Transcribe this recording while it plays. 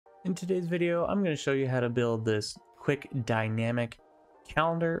In today's video, I'm going to show you how to build this quick dynamic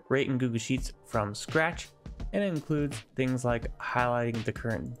calendar right in Google Sheets from scratch. And it includes things like highlighting the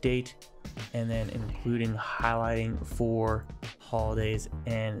current date and then including highlighting for holidays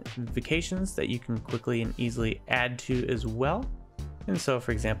and vacations that you can quickly and easily add to as well. And so,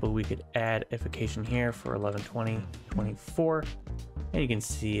 for example, we could add a vacation here for 11/20/24, and you can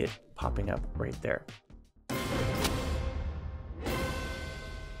see it popping up right there.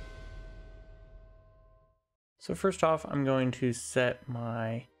 So first off, I'm going to set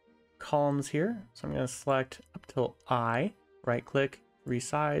my columns here. So I'm going to select up till I, right click,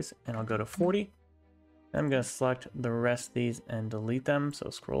 resize, and I'll go to 40. Then I'm going to select the rest of these and delete them.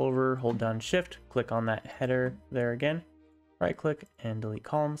 So scroll over, hold down shift, click on that header there again, right click and delete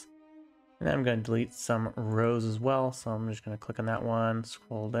columns. And then I'm going to delete some rows as well. So I'm just going to click on that one,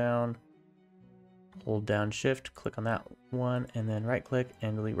 scroll down, hold down shift, click on that one, and then right click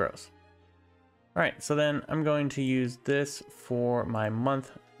and delete rows. All right, so then I'm going to use this for my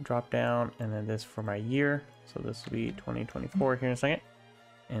month drop down and then this for my year. So this will be 2024 here in a second.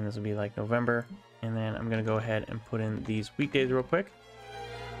 And this will be like November. And then I'm gonna go ahead and put in these weekdays real quick.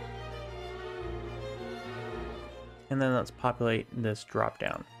 And then let's populate this drop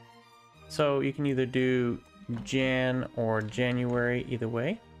down. So you can either do Jan or January, either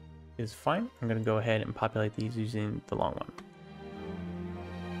way is fine. I'm gonna go ahead and populate these using the long one.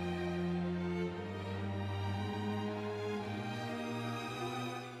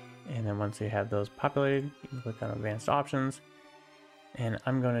 And then once you have those populated, you can click on advanced options. And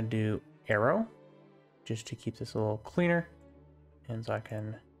I'm going to do arrow just to keep this a little cleaner. And so I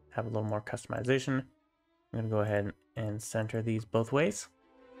can have a little more customization. I'm going to go ahead and center these both ways.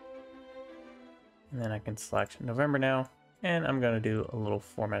 And then I can select November now. And I'm going to do a little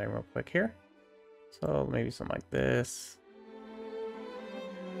formatting real quick here. So maybe something like this.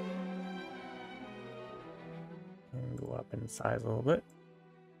 And go up in size a little bit.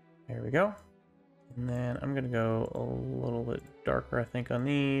 There we go. And then I'm going to go a little bit darker, I think, on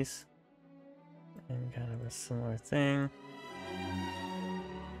these. And kind of a similar thing.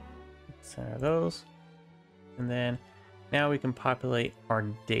 Center those. And then now we can populate our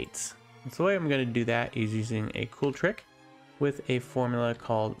dates. And so the way I'm going to do that is using a cool trick with a formula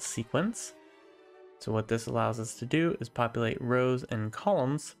called sequence. So what this allows us to do is populate rows and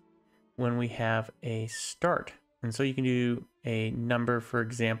columns when we have a start. And so you can do a number, for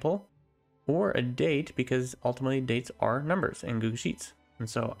example, or a date, because ultimately dates are numbers in Google Sheets. And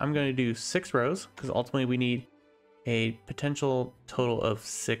so I'm going to do 6 rows because ultimately we need a potential total of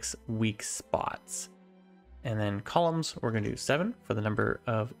 6 week spots. And then columns, we're going to do 7 for the number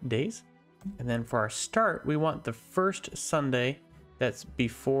of days. And then for our start, we want the first Sunday that's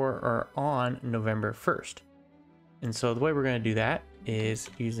before or on November 1st. And so the way we're going to do that is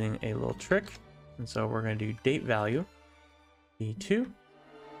using a little trick. And so we're going to do date value E2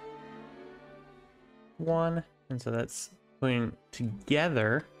 1, and so that's putting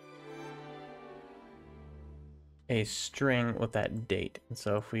together a string with that date. And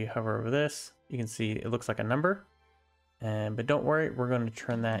so if we hover over this, you can see it looks like a number, but don't worry, we're going to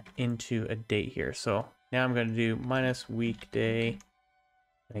turn that into a date here. So now I'm going to do minus weekday,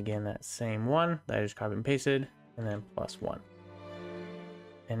 and again that same one that I just copied and pasted, and then +1.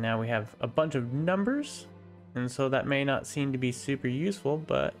 And now we have a bunch of numbers, and so that may not seem to be super useful,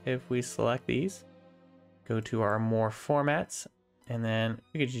 but if we select these, go to our more formats, and then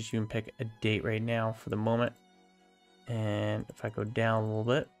we could just even pick a date right now for the moment. And if I go down a little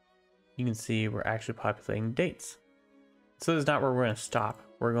bit, you can see we're actually populating dates. So this is not where we're going to stop.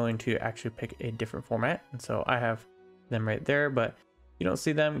 We're going to actually pick a different format. And so I have them right there, but if you don't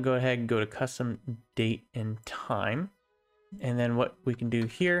see them, go ahead and go to custom date and time. And then what we can do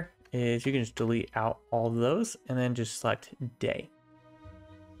here is you can just delete out all of those and then just select day.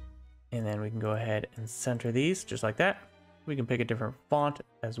 And then we can go ahead and center these just like that. We can pick a different font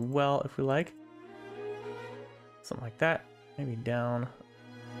as well if we like. Something like that. Maybe down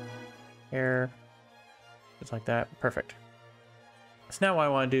here. Just like that. Perfect. So now what I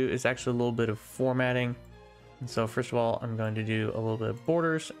want to do is actually a little bit of formatting. And so first of all, I'm going to do a little bit of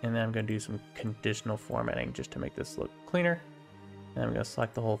borders, and then I'm going to do some conditional formatting just to make this look cleaner. And I'm going to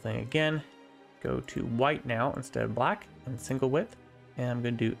select the whole thing again. Go to white now instead of black, and single width. And I'm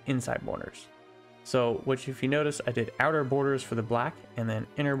going to do inside borders. So which, if you notice, I did outer borders for the black, and then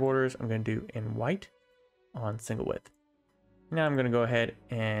inner borders I'm going to do in white on single width. Now I'm going to go ahead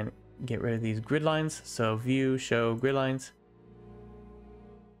and get rid of these grid lines. So view, show grid lines.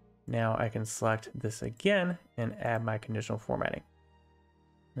 Now I can select this again and add my conditional formatting.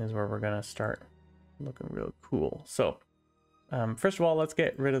 This is where we're going to start looking real cool. So First of all, let's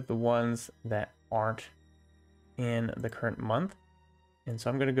get rid of the ones that aren't in the current month. And so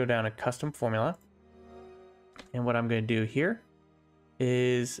I'm going to go down to custom formula. And what I'm going to do here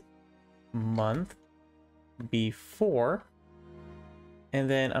is month before. And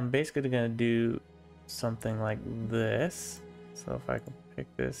then I'm basically going to do something like this. So if I can pick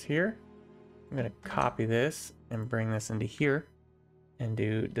this here, I'm going to copy this and bring this into here and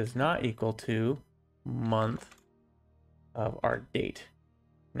do does not equal to month of our date.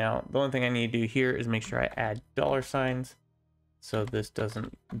 Now, the only thing I need to do here is make sure I add dollar signs so this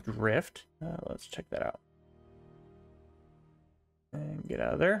doesn't drift. Let's check that out. And get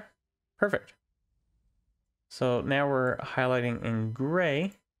out of there. Perfect. So now we're highlighting in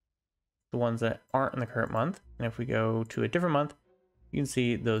gray the ones that aren't in the current month. And if we go to a different month, you can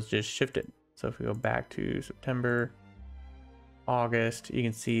see those just shifted. So if we go back to September, August, you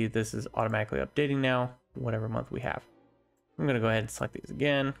can see this is automatically updating now, whatever month we have. I'm going to go ahead and select these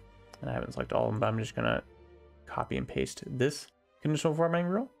again. And I haven't selected all of them, but I'm just going to copy and paste this conditional formatting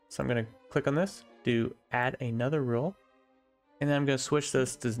rule. So I'm going to click on this, do add another rule. And then I'm going to switch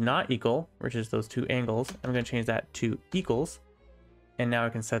this does not equal, which is those two angles. I'm going to change that to equals. And now I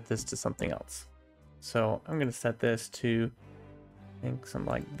can set this to something else. So I'm going to set this to, I think,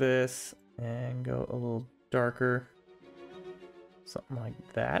 something like this and go a little darker. Something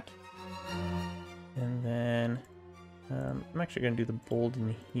like that. And then I'm actually going to do the bold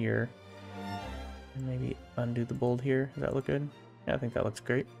in here. And maybe undo the bold here. Does that look good? Yeah, I think that looks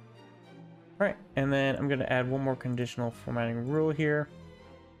great. All right, and then I'm going to add one more conditional formatting rule here.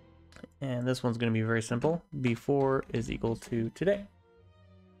 And this one's going to be very simple. Before is equal to today.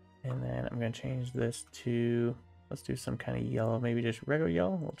 And then I'm going to change this to, let's do some kind of yellow, maybe just regular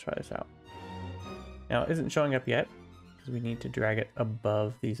yellow. We'll try this out. Now, it isn't showing up yet because we need to drag it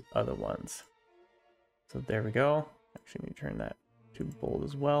above these other ones. So there we go. Actually, need to turn that to bold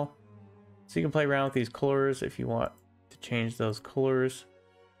as well. So you can play around with these colors if you want to change those colors.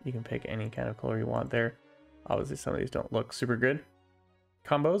 You can pick any kind of color you want there. Obviously, some of these don't look super good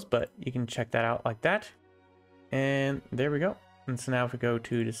combos, but you can check that out like that. And there we go. And so now if we go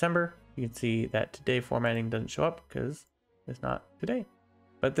to December, you can see that today formatting doesn't show up because it's not today.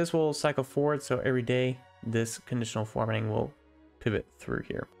 But this will cycle forward, so every day this conditional formatting will pivot through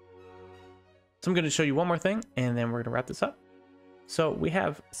here. So I'm going to show you one more thing, and then we're going to wrap this up. So we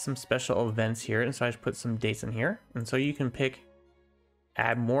have some special events here, and so I just put some dates in here. And so you can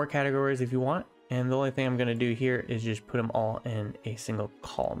add more categories if you want. And the only thing I'm going to do here is just put them all in a single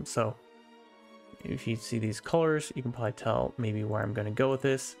column. So if you see these colors, you can probably tell maybe where I'm going to go with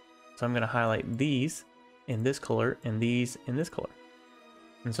this. So I'm going to highlight these in this color and these in this color.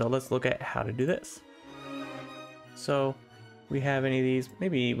 And so let's look at how to do this. So we have any of these,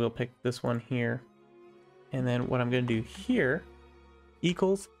 maybe we'll pick this one here. And then what I'm going to do here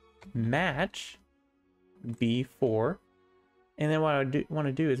equals match before. And then what I want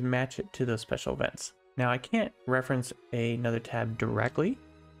to do is match it to those special events. Now I can't reference another tab directly,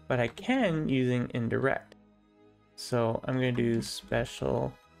 but I can using indirect. So I'm going to do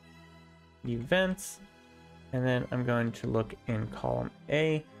special events, and then I'm going to look in column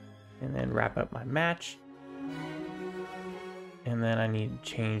A and then wrap up my match. And then I need to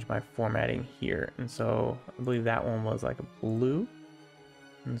change my formatting here. And so I believe that one was like a blue.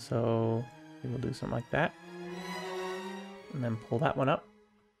 And so we'll do something like that. And then pull that one up.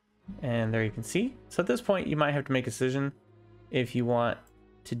 And there you can see. So at this point, you might have to make a decision if you want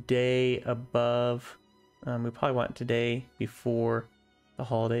today above. We probably want today before the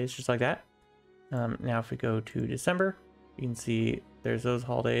holidays, just like that. Now if we go to December, you can see there's those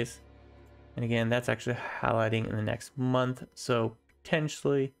holidays. And again, that's actually highlighting in the next month. So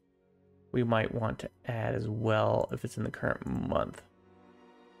potentially we might want to add as well if it's in the current month.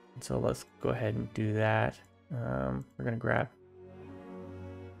 And so let's go ahead and do that. We're going to grab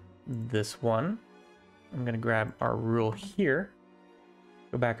this one. I'm going to grab our rule here,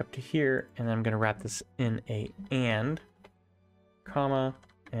 go back up to here, and then I'm going to wrap this in a and, comma,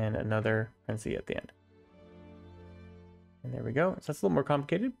 and another parenthesis at the end. And there we go. So that's a little more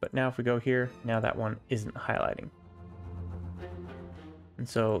complicated, but now if we go here, now that one isn't highlighting. And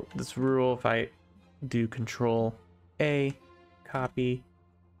so this rule, if I do Control A, copy,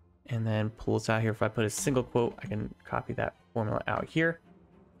 and then pull this out here, if I put a single quote, I can copy that formula out here,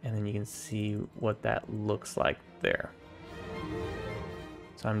 and then you can see what that looks like there.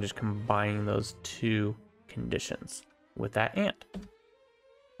 So I'm just combining those two conditions with that and.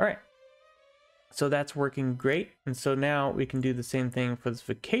 All right. So that's working great. And so now we can do the same thing for this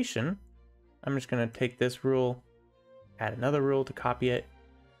vacation. I'm just going to take this rule, add another rule to copy it,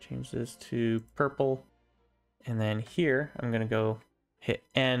 change this to purple, And then here, I'm going to go hit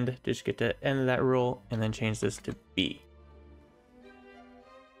end, just get to the end of that rule, and then change this to B.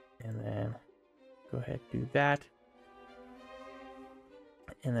 And then go ahead and do that.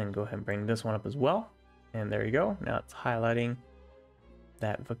 And then go ahead and bring this one up as well. And there you go. Now it's highlighting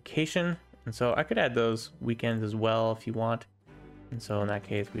that vacation. And so I could add those weekends as well if you want. And so in that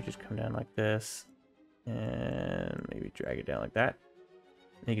case, we just come down like this and maybe drag it down like that.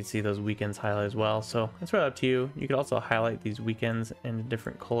 And you can see those weekends highlight as well. So it's really up to you. You could also highlight these weekends in a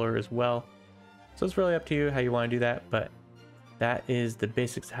different color as well. So it's really up to you how you want to do that. But that is the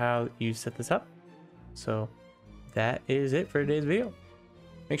basics of how you set this up. So that is it for today's video.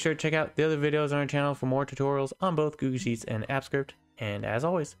 Make sure to check out the other videos on our channel for more tutorials on both Google Sheets and AppScript. And as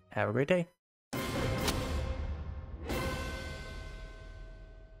always, have a great day.